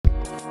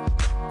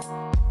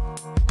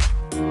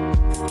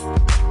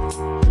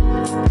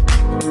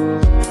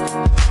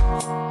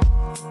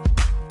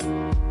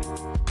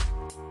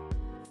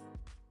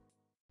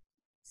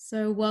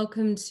So,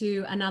 welcome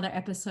to another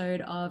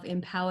episode of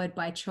Empowered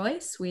by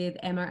Choice with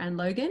Emma and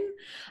Logan.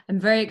 I'm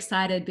very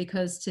excited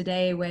because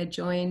today we're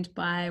joined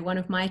by one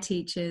of my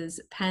teachers,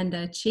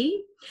 Panda Chi.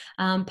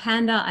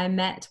 Panda, I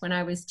met when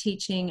I was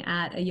teaching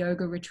at a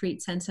yoga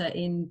retreat center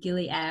in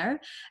Gili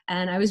Air,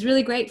 and I was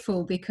really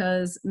grateful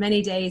because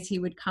many days he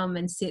would come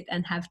and sit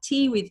and have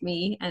tea with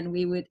me, and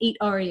we would eat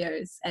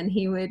Oreos, and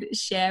he would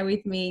share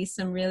with me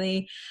some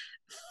really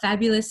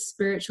fabulous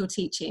spiritual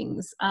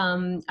teachings.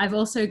 I've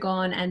also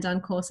gone and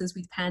done courses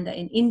with Panda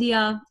in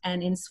India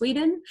and in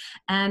Sweden.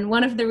 And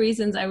one of the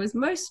reasons I was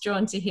most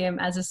drawn to him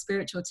as a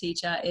spiritual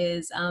teacher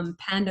is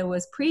Panda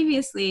was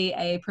previously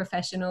a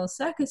professional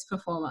circus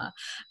performer.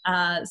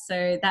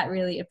 So that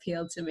really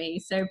appealed to me.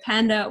 So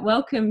Panda,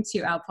 welcome to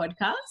our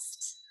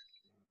podcast.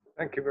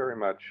 Thank you very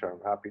much.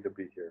 I'm happy to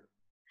be here.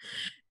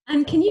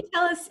 And can you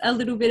tell us a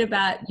little bit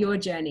about your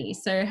journey?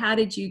 So how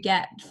did you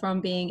get from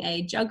being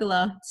a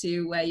juggler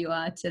to where you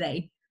are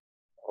today?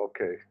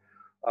 Okay.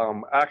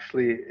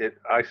 Actually,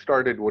 I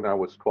started when I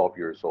was 12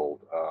 years old,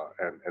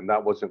 and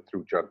that wasn't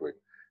through juggling.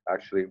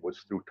 Actually, it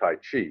was through Tai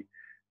Chi.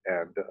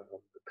 And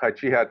Tai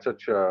Chi had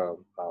such a,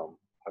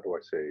 how do I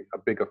say, a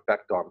big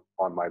effect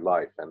on my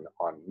life and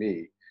on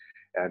me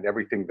and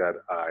everything that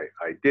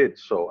I did.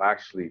 So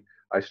actually,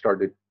 I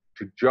started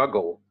to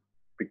juggle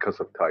because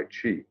of Tai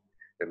Chi,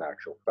 in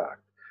actual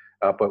fact.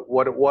 But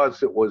what it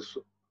was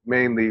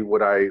mainly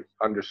what I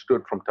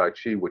understood from Tai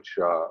Chi, which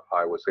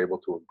I was able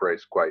to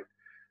embrace quite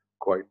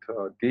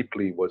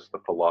deeply, was the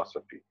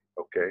philosophy.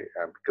 Okay,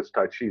 and because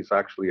Tai Chi is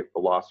actually a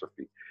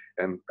philosophy,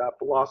 and that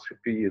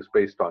philosophy is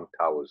based on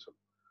Taoism,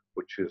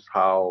 which is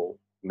how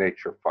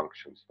nature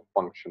functions, the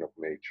function of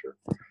nature,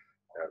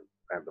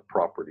 and the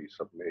properties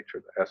of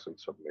nature, the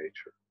essence of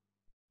nature.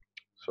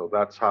 So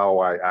that's how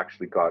I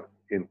actually got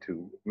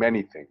into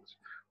many things,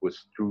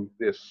 was through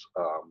this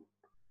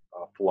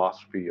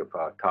philosophy of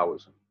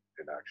Taoism,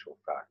 in actual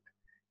fact.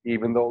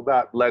 Even though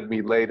that led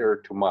me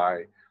later to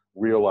my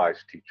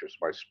realized teachers,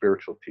 my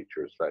spiritual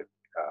teachers that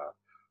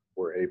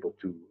were able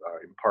to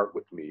impart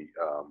with me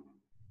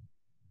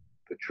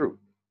the truth,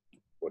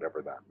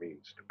 whatever that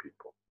means to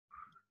people.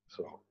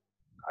 So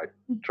I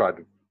try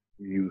to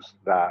use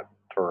that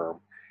term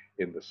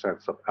in the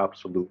sense of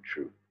absolute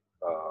truth.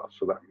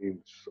 So that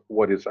means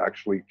what is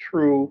actually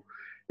true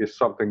is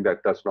something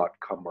that does not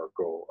come or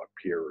go,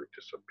 appear or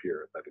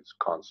disappear, that is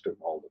constant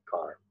all the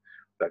time.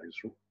 That is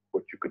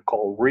what you could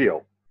call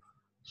real.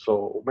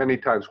 So many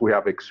times we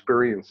have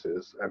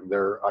experiences, and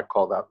I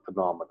call that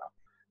phenomena,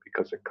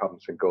 because it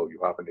comes and goes. You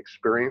have an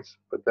experience,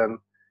 but then,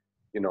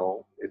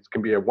 it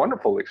can be a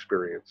wonderful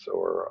experience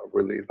or a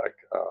really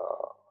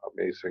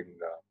amazing,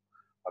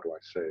 how do I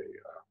say,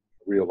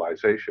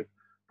 realization.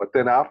 But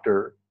then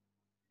after,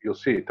 you'll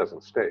see it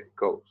doesn't stay, it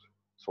goes.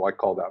 So I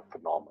call that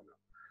phenomena.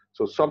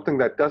 So something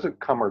that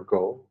doesn't come or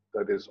go,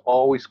 that is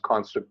always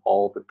constant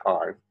all the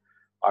time,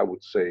 I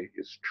would say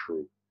is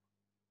true.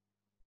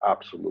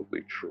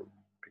 Absolutely true.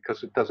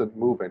 Because it doesn't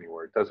move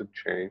anywhere, it doesn't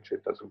change,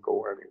 it doesn't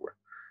go anywhere.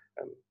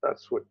 And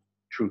that's what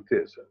truth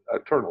is,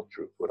 eternal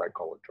truth, what I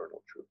call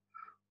eternal truth,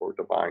 or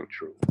divine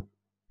truth.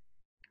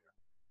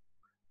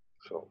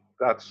 So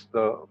that's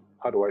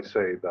how do I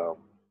say,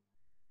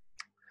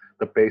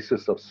 the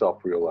basis of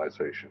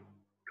self-realization,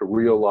 to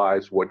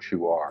realize what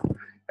you are.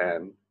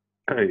 And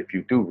if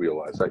you do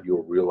realize that,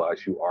 you'll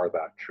realize you are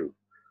that truth,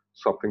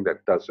 something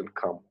that doesn't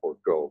come or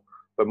go.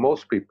 But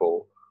most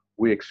people,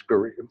 we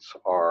experience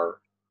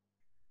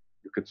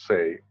you could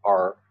say,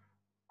 our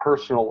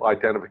personal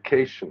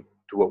identification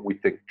to what we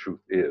think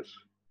truth is,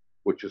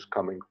 which is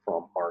coming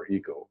from our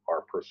ego,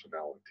 our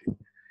personality.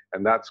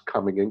 And that's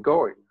coming and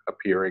going,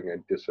 appearing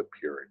and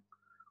disappearing.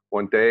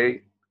 One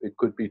day it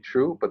could be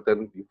true, but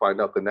then you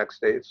find out the next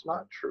day it's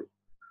not true.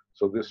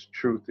 So this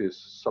truth is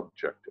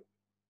subjective,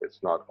 it's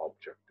not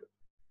objective.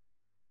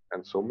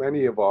 And so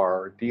many of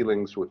our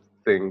dealings with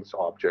things,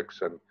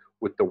 objects, and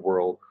with the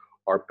world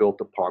are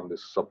built upon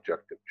this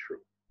subjective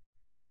truth.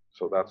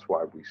 So that's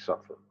why we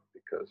suffer,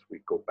 because we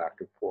go back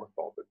and forth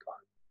all the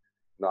time,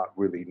 not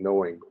really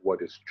knowing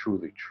what is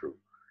truly true.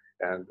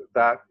 And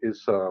that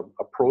is a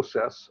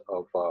process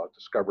of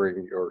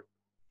discovering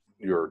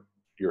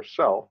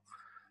yourself,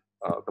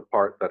 the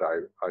part that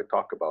I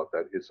talk about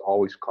that is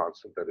always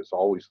constant, that is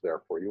always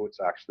there for you. It's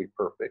actually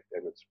perfect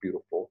and it's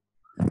beautiful,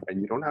 and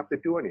you don't have to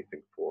do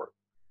anything for it.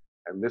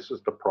 And this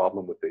is the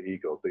problem with the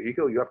ego. The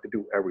ego, you have to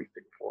do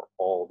everything for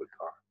all the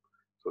time.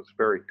 So it's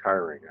very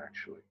tiring,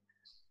 actually.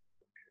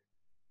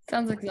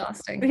 Sounds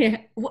exhausting. Yeah.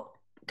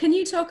 Can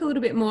you talk a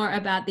little bit more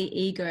about the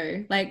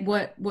ego? Like,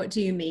 what do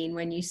you mean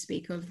when you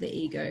speak of the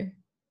ego?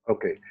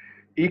 Okay.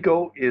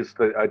 Ego is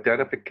the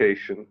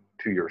identification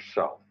to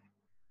yourself.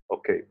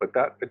 Okay. But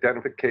that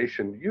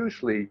identification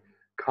usually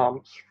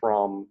comes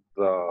from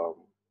the,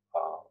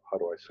 how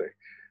do I say,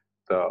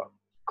 the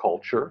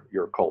culture,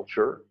 your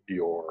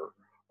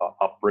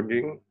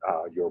upbringing,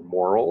 your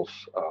morals,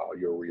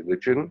 your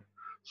religion.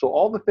 So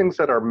all the things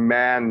that are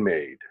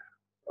man-made,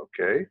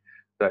 okay,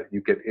 that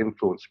you get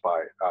influenced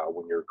by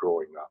when you're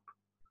growing up.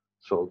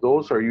 So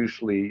those are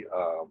usually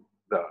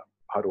the,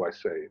 how do I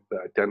say, the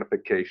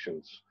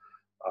identifications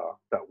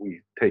that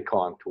we take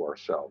on to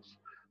ourselves,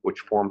 which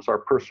forms our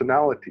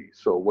personality.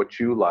 So what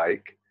you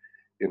like,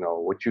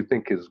 what you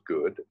think is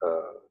good,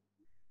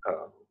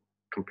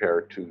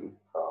 compared to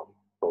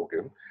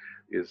Logan,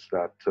 is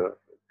that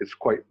it's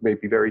quite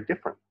maybe very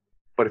different.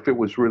 But if it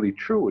was really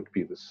true, it'd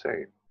be the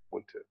same,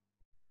 wouldn't it?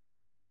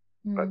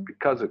 But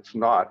because it's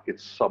not,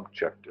 it's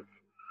subjective.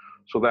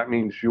 So that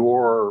means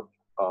your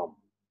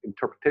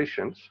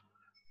interpretations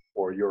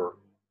or your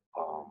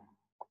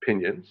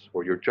opinions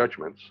or your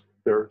judgments,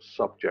 they're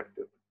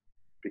subjective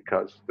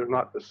because they're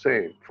not the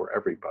same for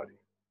everybody.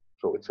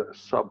 So it's a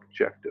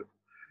subjective.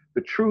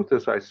 The truth,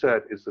 as I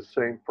said, is the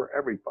same for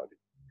everybody.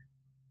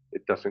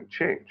 It doesn't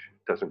change.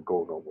 It doesn't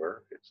go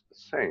nowhere. It's the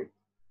same.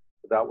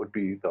 That would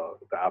be the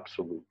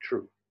absolute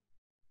truth.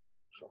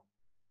 So.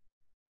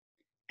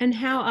 And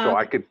how are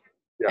I could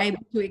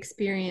able to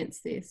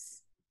experience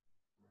this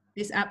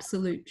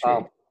absolute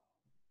truth?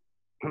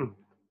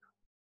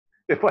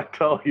 If I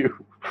tell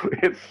you,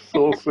 it's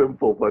so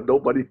simple, but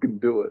nobody can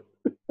do it.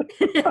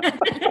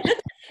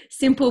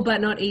 Simple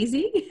but not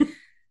easy.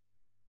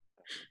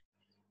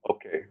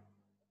 Okay.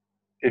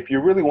 If you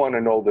really want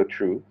to know the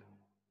truth,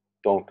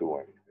 don't do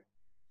anything.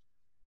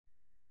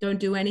 Don't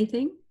do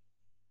anything?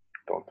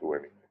 Don't do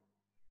anything.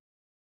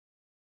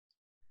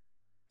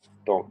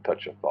 Don't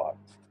touch a thought.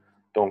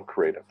 Don't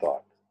create a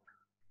thought.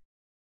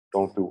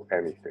 Don't do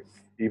anything.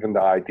 Even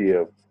the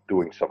idea of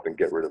doing something,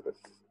 get rid of it.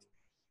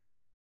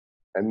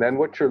 And then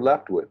what you're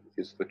left with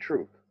is the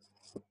truth.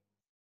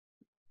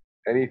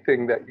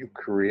 Anything that you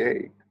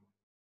create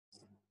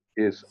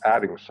is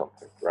adding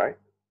something, right?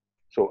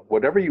 So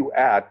whatever you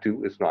add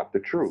to is not the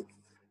truth.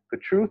 The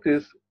truth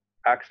is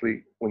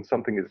actually when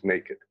something is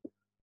naked,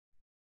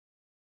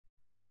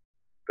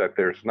 that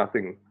there's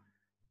nothing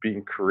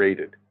being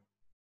created.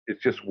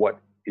 It's just what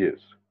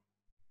is.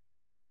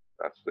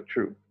 That's the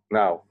truth.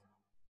 Now,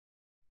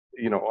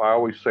 I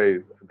always say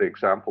the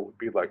example would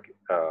be like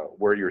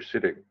where you're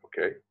sitting,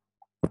 okay?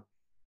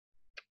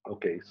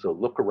 Okay, so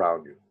look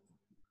around you.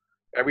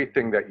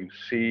 Everything that you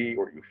see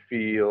or you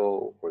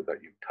feel or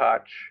that you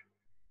touch,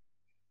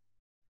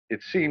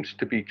 it seems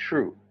to be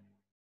true,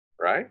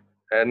 right?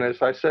 And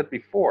as I said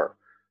before,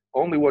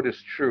 only what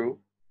is true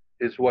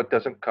is what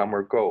doesn't come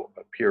or go,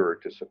 appear or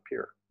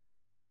disappear.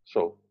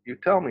 So you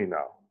tell me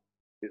now,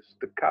 is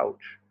the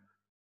couch,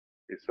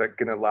 is that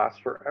going to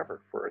last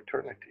forever, for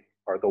eternity?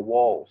 Are the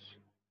walls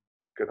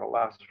going to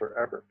last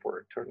forever,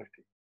 for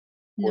eternity?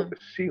 No. Or the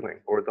ceiling,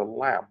 or the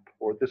lamp,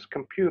 or this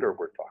computer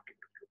we're talking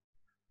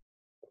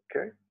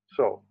through? Okay,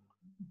 so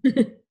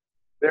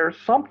there's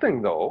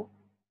something, though,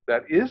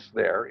 that is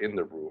there in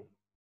the room,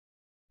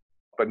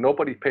 but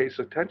nobody pays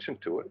attention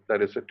to it,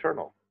 that is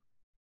eternal,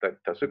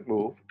 that doesn't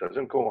move,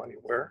 doesn't go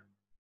anywhere,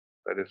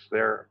 that is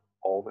there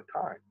all the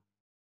time.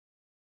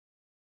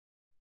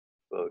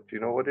 So do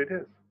you know what it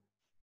is?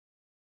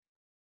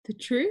 The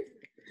truth?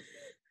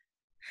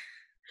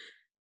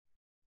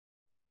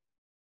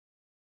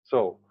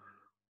 So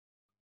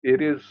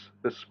it is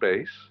the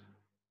space,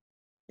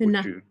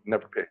 which you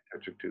never pay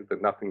attention to, the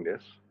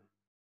nothingness,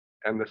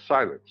 and the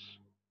silence.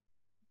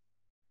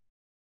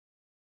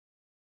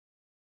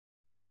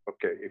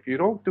 Okay, if you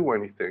don't do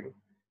anything,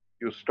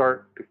 you'll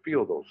start to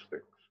feel those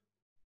things.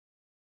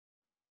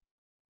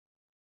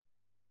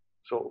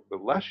 So the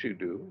less you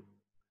do,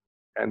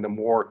 and the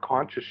more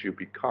conscious you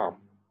become,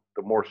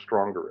 the more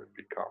stronger it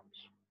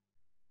becomes.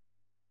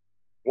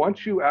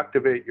 Once you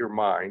activate your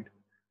mind,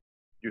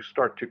 you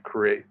start to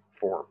create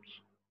forms.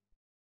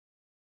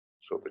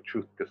 So the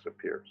truth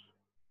disappears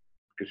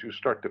because you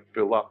start to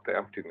fill up the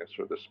emptiness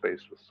or the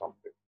space with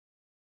something.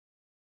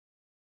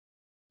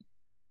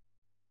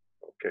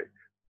 Okay.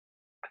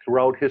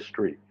 Throughout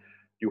history,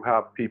 you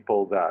have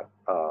people that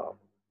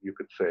you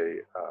could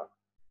say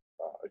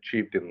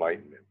achieved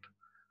enlightenment.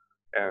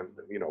 And,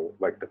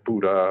 like the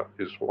Buddha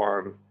is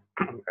one,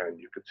 and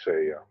you could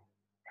say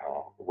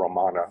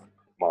Ramana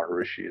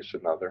Maharishi is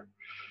another.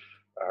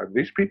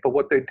 These people,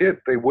 what they did,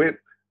 they went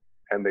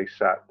and they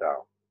sat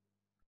down.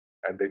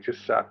 And they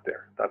just sat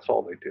there. That's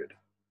all they did.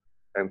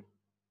 And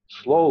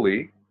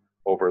slowly,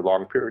 over a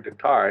long period of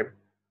time,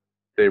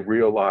 they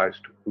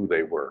realized who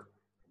they were,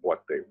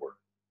 what they were.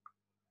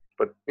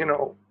 But,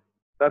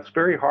 that's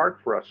very hard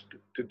for us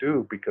to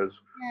do because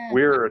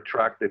we're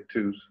attracted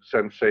to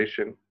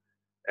sensation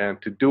and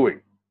to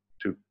doing,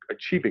 to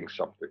achieving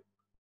something.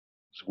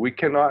 So we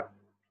cannot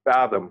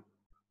fathom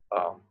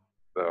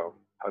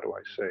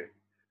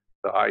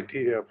the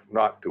idea of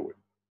not doing.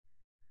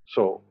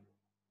 So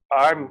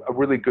I'm a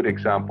really good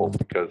example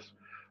because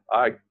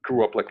I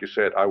grew up, like you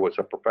said, I was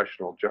a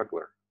professional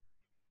juggler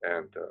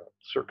and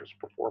circus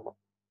performer.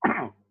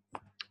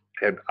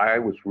 And I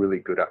was really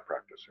good at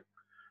practicing.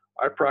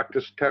 I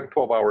practiced 10,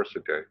 12 hours a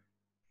day,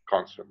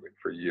 constantly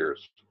for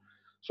years.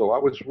 So I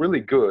was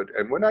really good.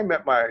 And when I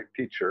met my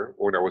teacher,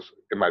 when I was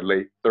in my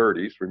late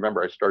 30s,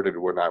 remember I started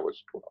when I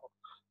was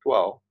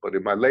 12, but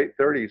in my late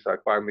 30s, I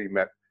finally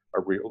met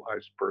a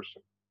realized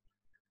person.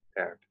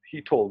 And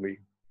he told me,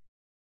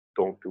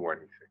 don't do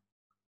anything.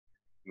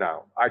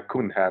 Now, I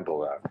couldn't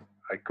handle that.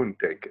 I couldn't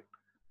take it,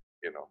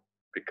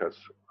 because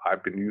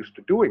I've been used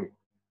to doing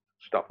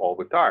stuff all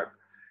the time.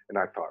 And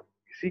I thought,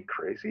 is he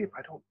crazy? If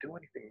I don't do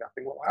anything,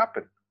 nothing will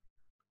happen.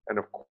 And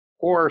of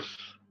course,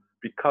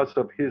 because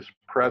of his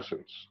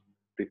presence,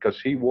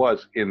 because he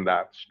was in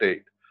that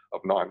state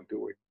of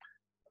non-doing,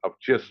 of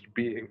just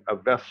being a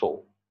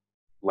vessel,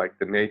 like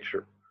the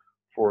nature,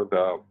 for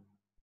the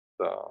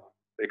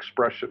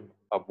expression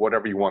of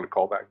whatever you want to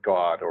call that,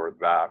 God or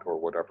that or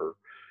whatever,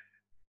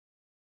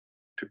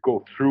 to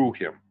go through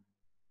him.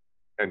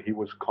 And he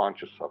was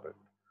conscious of it.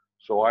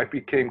 So I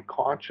became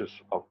conscious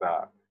of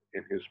that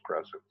in his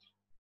presence.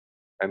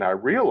 And I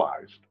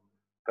realized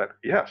that,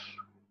 yes,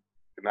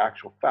 in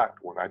actual fact,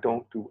 when I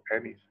don't do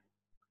anything,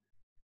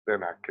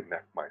 then I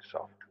connect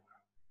myself to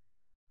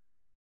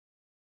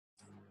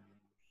that.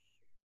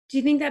 Do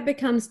you think that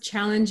becomes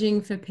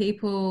challenging for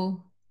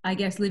people, I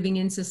guess, living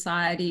in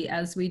society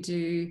as we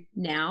do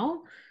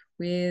now,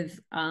 with,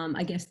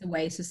 I guess, the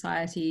way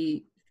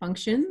society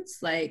functions,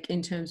 like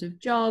in terms of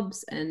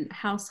jobs and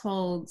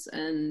households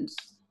and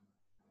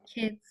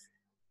Kids.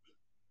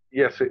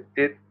 Yes,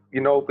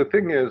 the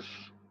thing is,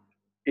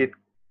 it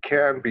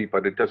can be,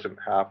 but it doesn't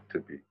have to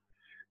be.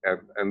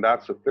 And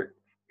that's the thing.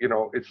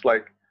 It's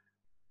like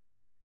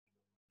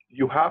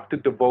you have to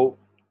devote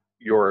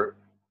your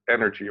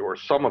energy, or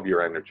some of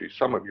your energy,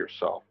 some of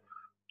yourself,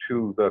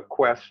 to the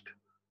quest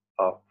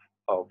of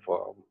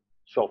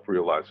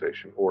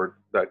self-realization, or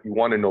that you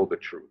want to know the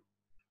truth.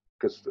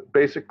 Because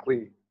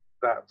basically,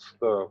 that's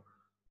the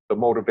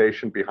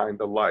motivation behind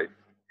the life,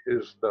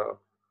 is the,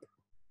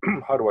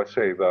 how do I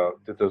say, the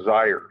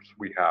desires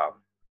we have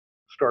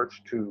starts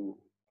to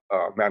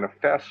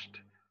manifest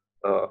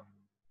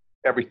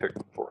everything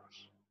for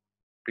us.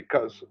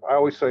 Because I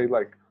always say,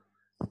 like,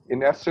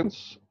 in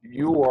essence,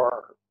 you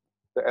are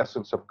the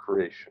essence of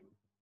creation.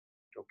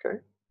 Okay?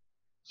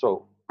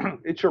 So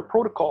it's your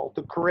protocol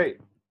to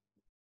create.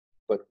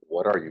 But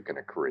what are you going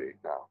to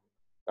create now?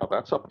 Now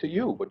that's up to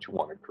you, what you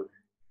want to create.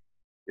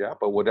 Yeah,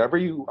 but whatever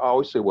I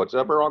always say,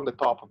 whatever on the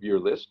top of your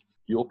list,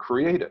 you'll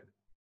create it.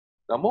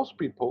 Now, most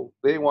people,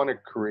 they want to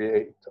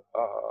create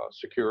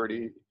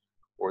security,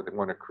 or they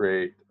want to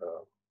create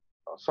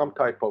some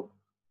type of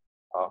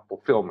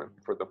fulfillment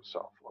for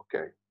themselves.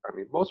 Okay, I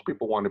mean, most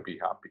people want to be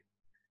happy.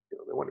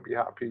 They want to be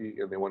happy,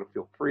 and they want to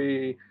feel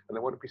free, and they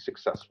want to be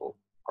successful.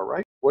 All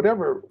right,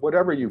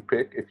 whatever you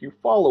pick, if you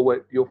follow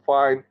it, you'll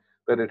find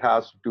that it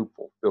has to do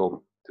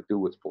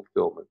with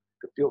fulfillment,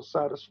 to feel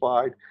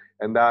satisfied,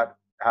 and that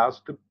has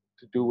to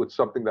do with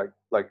something that,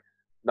 like,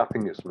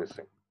 nothing is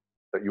missing,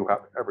 that you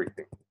have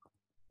everything.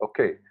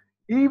 Okay,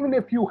 even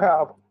if you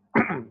have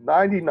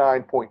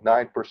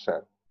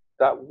 99.9%,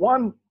 that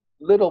one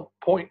little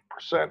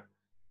 0.%,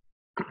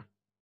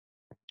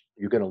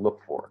 you're going to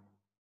look for it.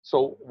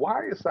 So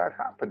why is that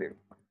happening?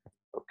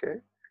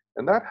 Okay,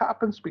 and that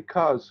happens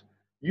because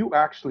you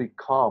actually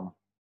come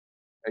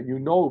and you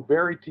know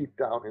very deep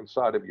down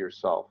inside of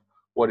yourself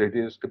what it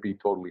is to be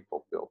totally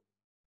fulfilled.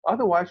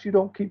 Otherwise, you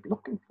don't keep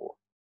looking for it.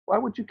 Why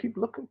would you keep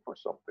looking for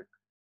something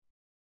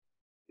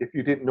if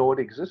you didn't know it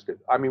existed?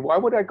 I mean, why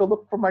would I go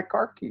look for my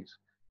car keys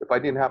if I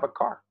didn't have a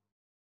car?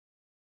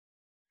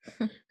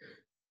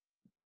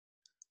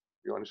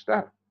 You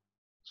understand?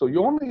 So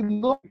you only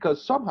look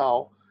because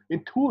somehow,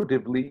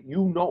 intuitively,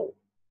 you know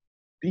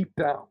deep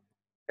down.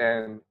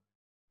 And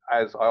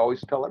as I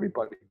always tell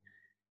everybody,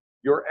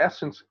 your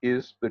essence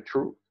is the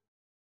truth.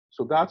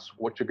 So that's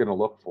what you're going to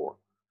look for.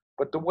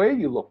 But the way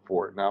you look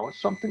for it now is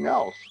something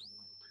else.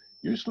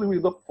 Usually we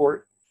look for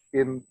it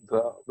in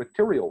the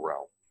material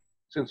realm,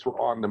 since we're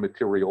on the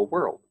material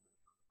world.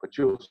 But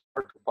you'll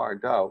start to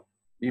find out,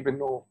 even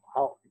though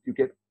how you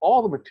get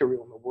all the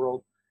material in the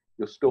world,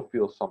 you'll still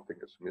feel something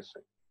is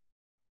missing.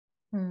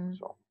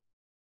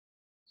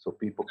 So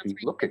people keep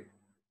looking,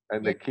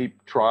 and they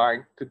keep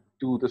trying to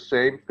do the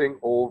same thing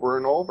over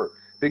and over,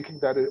 thinking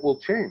that it will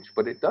change,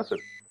 but it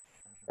doesn't.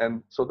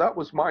 And so that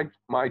was my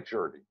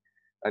journey,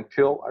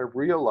 until I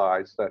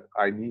realized that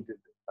I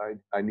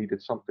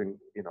needed something,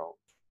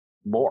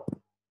 more.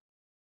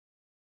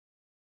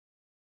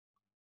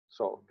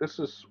 So this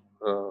is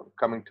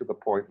coming to the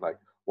point, like,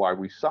 why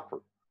we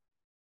suffer.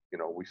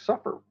 We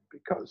suffer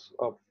because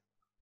of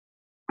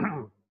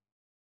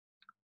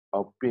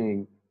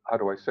being, how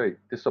do I say,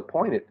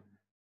 disappointed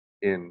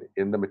in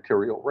the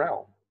material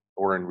realm,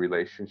 or in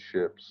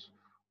relationships,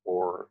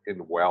 or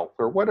in wealth,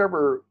 or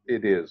whatever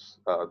it is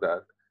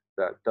that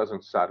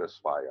doesn't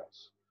satisfy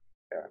us.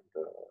 And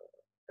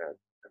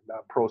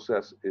that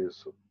process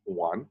is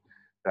one,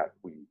 that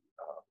we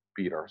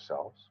beat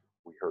ourselves,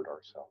 we hurt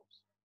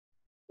ourselves,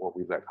 or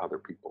we let other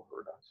people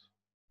hurt us,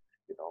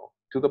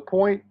 to the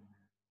point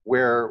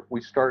where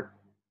we start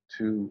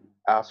to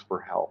ask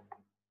for help.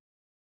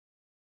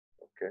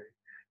 Okay,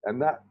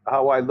 and that,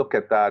 how I look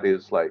at that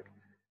is like,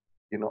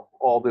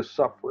 all this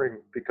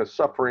suffering, because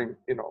suffering,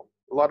 a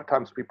lot of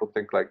times people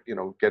think, like,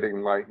 getting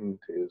enlightened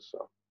is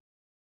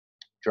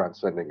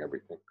transcending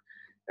everything,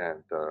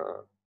 and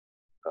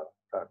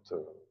that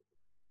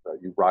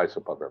you rise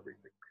above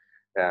everything.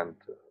 And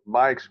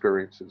my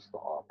experience is the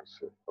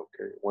opposite.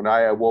 Okay, when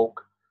I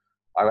awoke,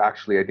 I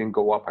didn't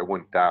go up, I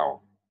went down.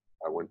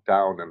 I went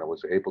down and I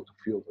was able to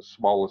feel the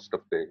smallest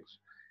of things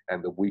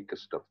and the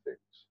weakest of things.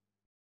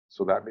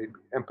 So that made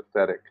me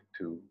empathetic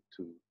to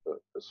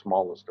the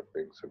smallest of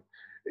things and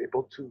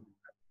able to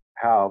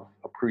have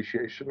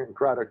appreciation and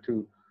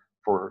gratitude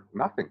for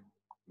nothing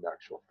in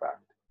actual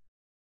fact.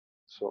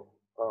 So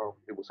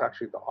it was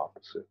actually the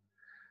opposite.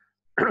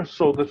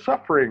 So the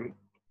suffering,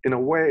 in a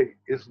way,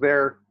 is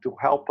there to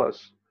help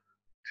us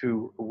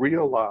to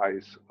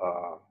realize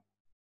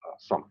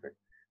something.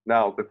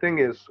 Now, the thing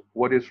is,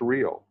 what is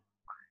real?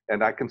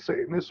 And I can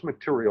say in this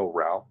material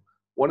realm,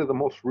 one of the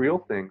most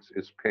real things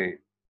is pain.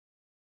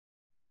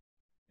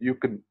 You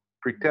can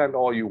pretend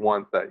all you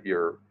want that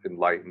you're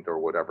enlightened or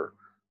whatever,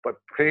 but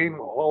pain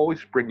will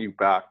always bring you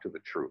back to the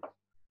truth.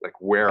 Like,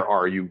 where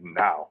are you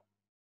now?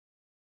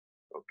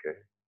 Okay,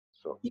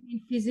 so, You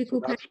mean physical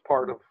so pain that's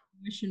part or of,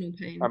 emotional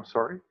pain? I'm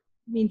sorry?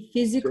 You mean Say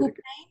physical it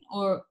again. pain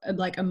or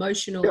like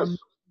emotional? Yes,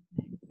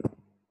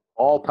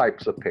 all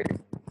types of pain.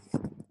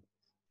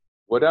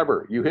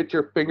 Whatever, you hit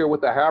your finger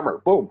with a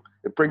hammer, boom,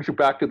 it brings you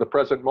back to the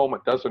present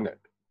moment, doesn't it?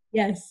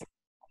 Yes.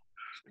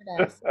 It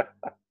does.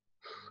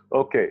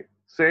 Okay,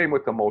 same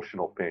with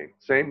emotional pain,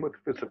 same with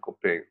physical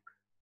pain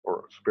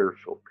or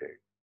spiritual pain.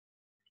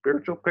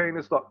 Spiritual pain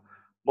is the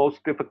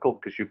most difficult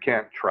because you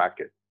can't track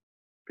it.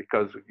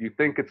 Because you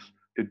think it's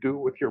to do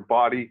with your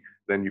body,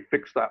 then you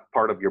fix that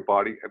part of your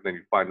body, and then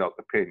you find out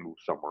the pain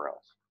moves somewhere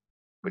else,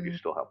 but you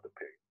still have the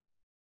pain.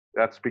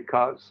 That's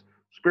because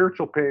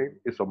spiritual pain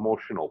is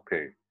emotional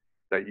pain,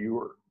 that you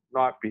are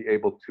not be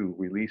able to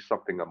release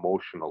something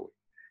emotionally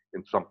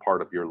in some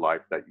part of your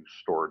life that you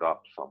stored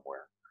up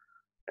somewhere,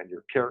 and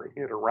you're carrying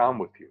it around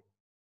with you,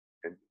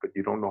 but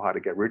you don't know how to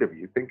get rid of it.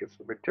 You think it's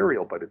the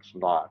material, but it's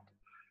not.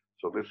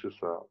 So this is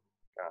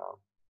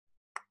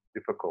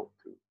difficult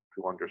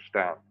to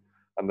understand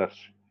unless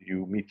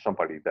you meet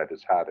somebody that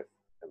has had it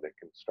and they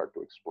can start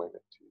to explain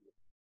it to you.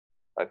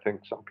 I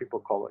think some people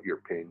call it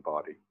your pain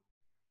body.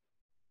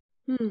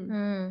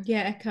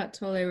 Yeah, Eckhart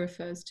Tolle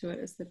refers to it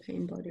as the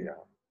pain body. Yeah.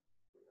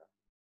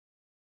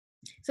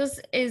 So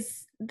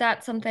is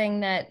that something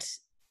that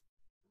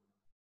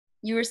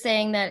you were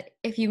saying, that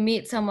if you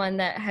meet someone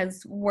that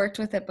has worked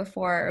with it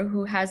before or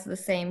who has the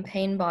same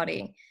pain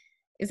body,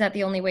 is that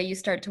the only way you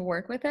start to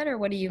work with it, or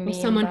what do you mean?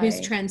 Or someone by...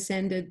 who's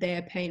transcended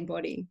their pain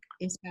body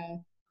is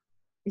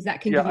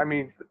that can Yeah, give you I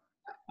mean,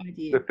 an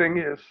idea. the thing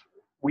is,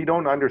 we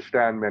don't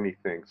understand many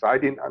things. I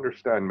didn't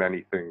understand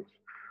many things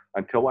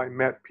until I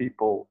met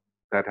people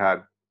that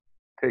had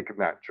taken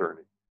that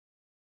journey,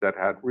 that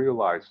had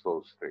realized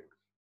those things.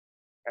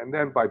 And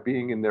then by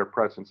being in their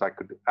presence, I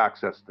could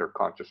access their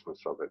consciousness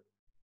of it.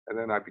 And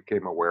then I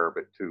became aware of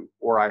it too.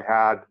 Or I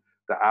had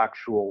the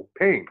actual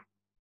pain,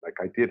 like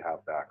I did have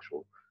the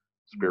actual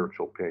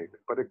spiritual pain,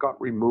 but it got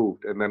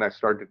removed. And then I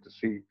started to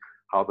see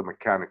how the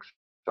mechanics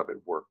of it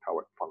worked, how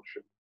it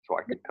functioned. So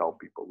I could tell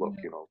people, look,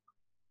 you know,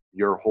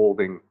 you're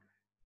holding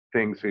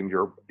things in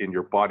your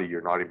body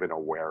you're not even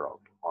aware of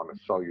on a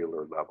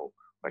cellular level,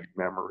 like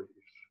memories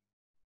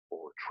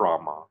or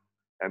trauma.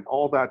 And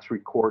all that's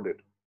recorded.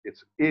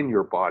 It's in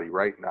your body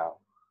right now.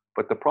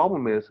 But the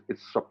problem is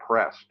it's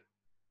suppressed,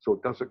 so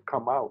it doesn't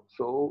come out.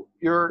 So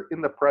you're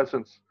in the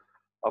presence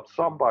of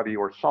somebody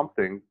or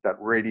something that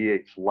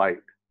radiates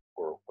light,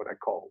 or what I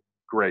call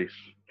grace,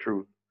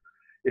 truth.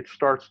 It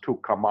starts to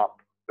come up.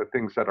 The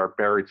things that are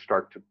buried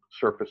start to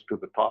surface to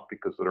the top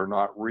because they're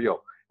not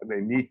real, and they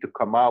need to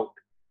come out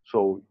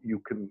so you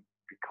can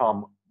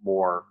become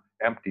more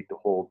empty to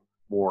hold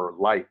more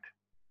light,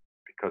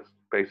 because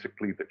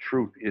basically the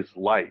truth is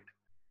light,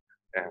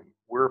 and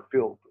we're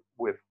filled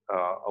with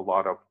a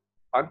lot of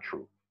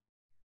untruth,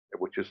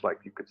 which is, like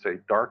you could say,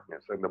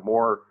 darkness. And the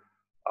more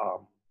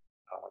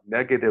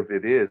negative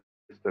it is,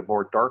 the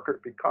more darker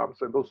it becomes.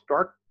 And those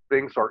dark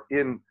things are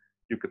in,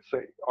 you could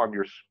say, on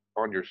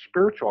the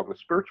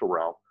spiritual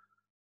realm,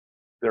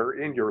 they're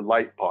in your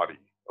light body.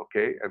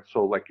 Okay, and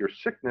so like your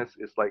sickness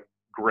is like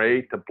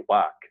gray to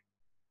black.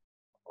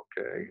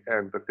 Okay,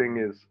 and the thing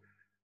is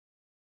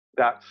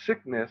that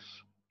sickness,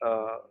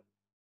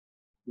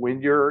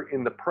 when you're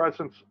in the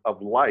presence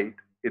of light,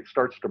 it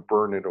starts to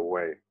burn it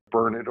away,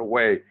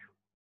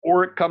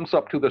 or it comes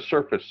up to the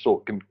surface so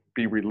it can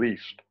be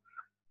released.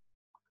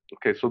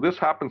 Okay, so this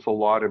happens a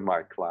lot in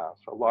my class.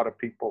 A lot of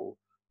people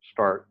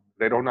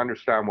they don't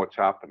understand what's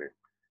happening,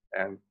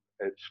 and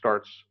it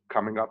starts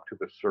coming up to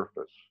the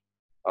surface.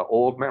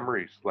 Old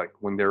memories, like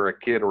when they're a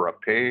kid, or a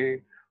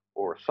pain,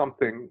 or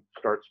something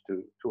starts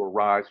to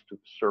arise to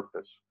the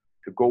surface,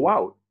 to go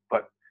out.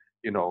 But,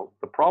 you know,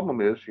 the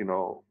problem is, you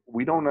know,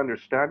 we don't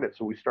understand it,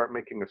 so we start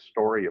making a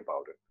story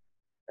about it.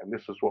 And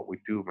this is what we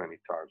do many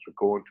times. We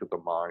go into the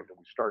mind and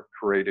we start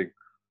creating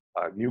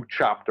a new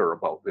chapter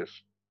about this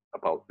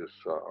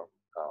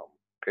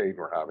pain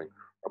we're having,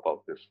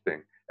 about this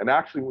thing. And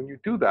actually, when you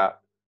do that,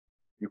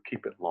 you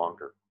keep it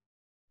longer.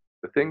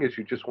 The thing is,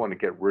 you just want to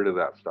get rid of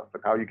that stuff.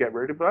 And how you get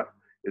rid of it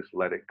is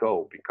let it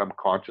go. Become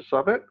conscious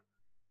of it,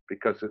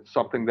 because it's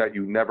something that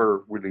you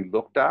never really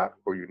looked at,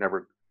 or you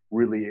never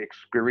really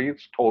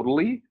experienced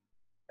totally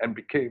and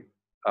became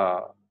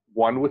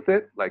one with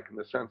it, like in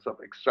the sense of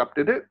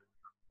accepted it.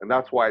 And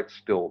that's why it's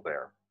still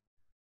there.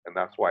 And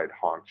that's why it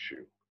haunts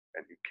you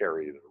and you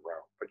carry it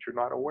around, but you're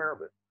not aware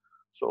of it.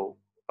 So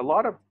a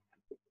lot of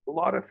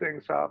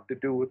things have to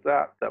do with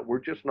that we're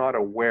just not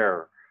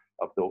aware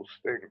of those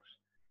things.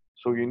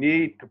 So you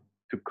need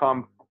to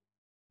come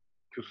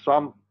to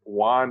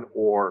someone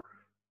or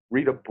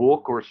read a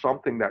book or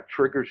something that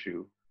triggers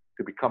you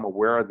to become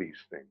aware of these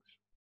things,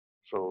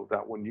 so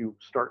that when you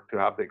start to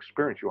have the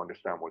experience, you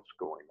understand what's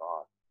going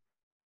on.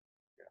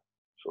 Yeah.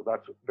 So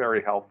that's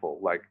very helpful.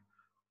 Like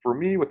for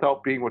me,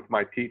 without being with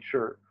my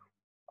teacher,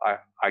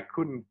 I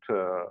couldn't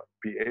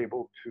be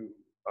able to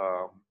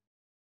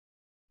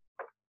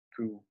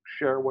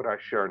share what I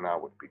share now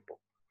with people,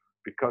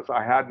 because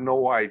I had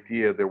no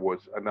idea there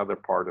was another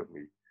part of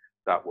me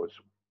that was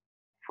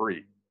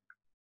free,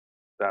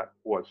 that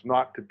was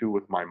not to do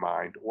with my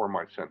mind or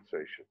my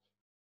sensations.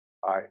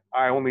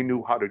 I only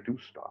knew how to do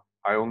stuff.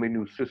 I only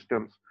knew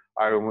systems.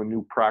 I only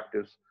knew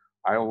practice.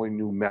 I only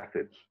knew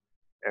methods.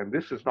 And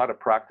this is not a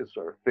practice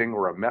or a thing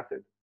or a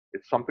method.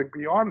 It's something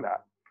beyond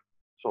that.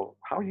 So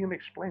how are you going to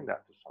explain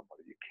that to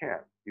somebody? You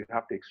can't. You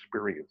have to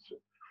experience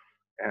it.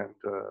 And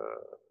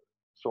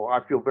so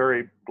I feel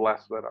very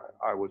blessed that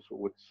I was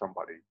with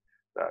somebody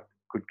that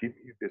could give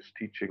you this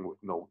teaching with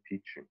no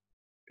teaching.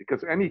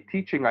 Because any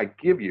teaching I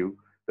give you,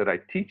 that I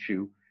teach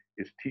you,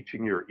 is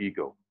teaching your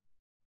ego.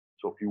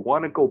 So if you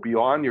want to go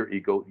beyond your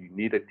ego, you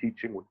need a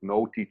teaching with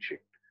no teaching.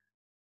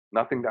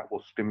 Nothing that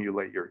will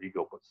stimulate your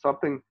ego, but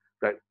something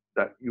that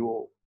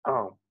will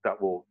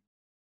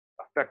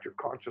affect your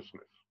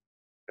consciousness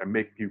and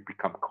make you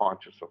become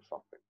conscious of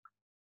something.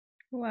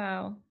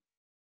 Wow.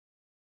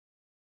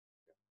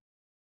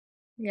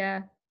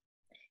 Yeah.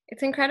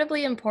 It's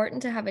incredibly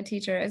important to have a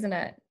teacher, isn't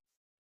it?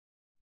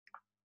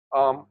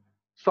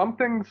 Some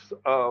things,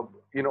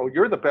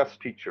 you're the best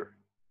teacher,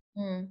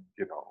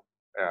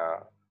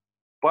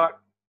 but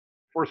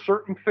for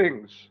certain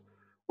things,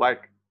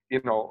 like,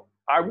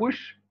 I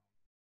wish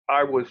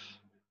I was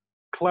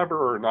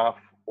clever enough,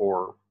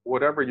 or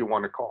whatever you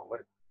want to call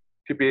it,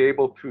 to be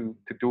able to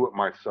do it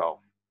myself,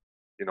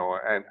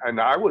 and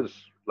I was,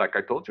 like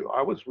I told you,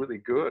 I was really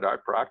good. I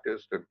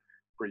practiced and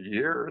for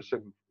years,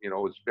 and,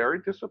 was very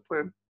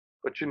disciplined,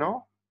 but,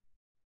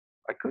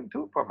 I couldn't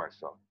do it by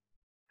myself.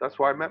 That's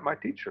why I met my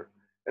teacher.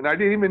 And I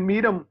didn't even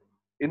meet him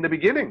in the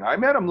beginning. I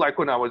met him like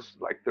when I was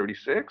like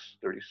 36,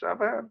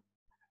 37.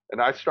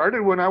 And I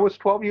started when I was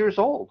 12 years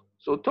old.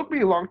 So it took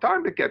me a long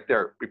time to get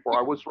there before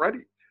I was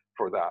ready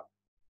for that.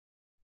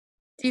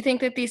 Do you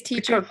think that these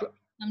teachers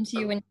come to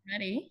you when you're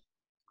ready?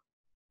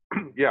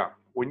 Yeah.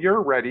 When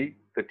you're ready,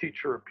 the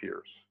teacher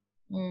appears.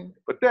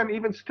 But then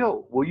even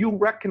still, will you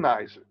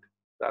recognize it?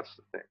 That's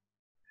the thing.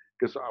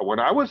 Because when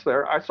I was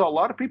there, I saw a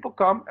lot of people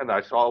come and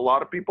I saw a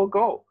lot of people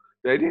go.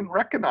 They didn't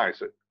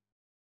recognize it.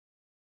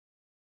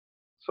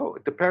 So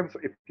it depends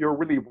if you're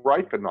really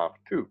ripe enough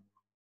too.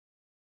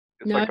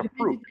 It's like a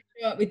fruit.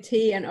 You up with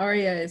tea and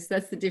Oreos.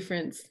 That's the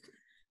difference.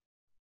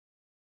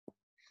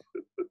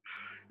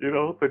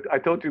 But I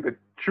told you that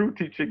true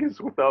teaching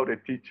is without a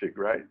teaching,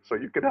 right? So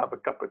you can have a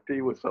cup of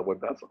tea with someone.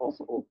 That's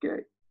also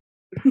okay.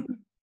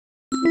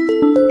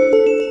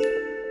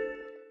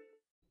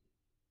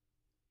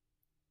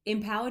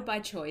 Empowered by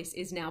Choice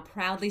is now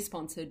proudly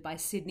sponsored by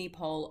Sydney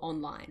Pole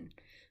Online.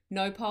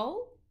 No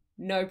pole?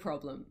 No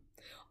problem.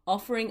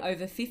 Offering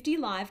over 50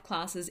 live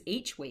classes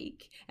each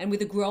week, and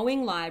with a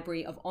growing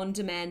library of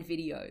on-demand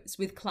videos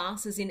with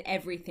classes in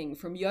everything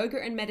from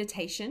yoga and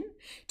meditation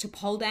to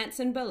pole dance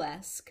and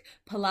burlesque,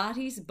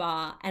 Pilates,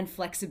 bar, and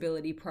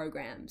flexibility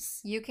programs.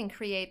 You can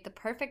create the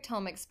perfect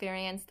home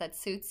experience that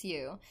suits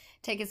you.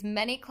 Take as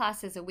many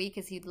classes a week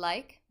as you'd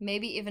like,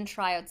 maybe even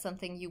try out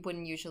something you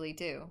wouldn't usually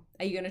do.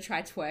 Are you going to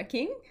try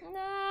twerking?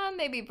 Nah,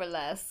 maybe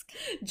burlesque.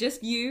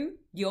 Just you,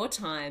 your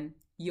time,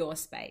 your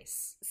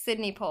space.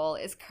 Sydney Pole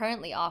is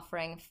currently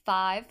offering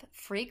 5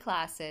 free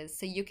classes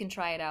so you can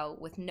try it out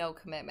with no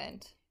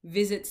commitment.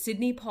 Visit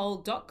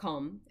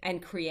sydneypole.com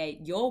and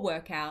create your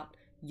workout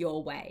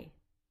your way.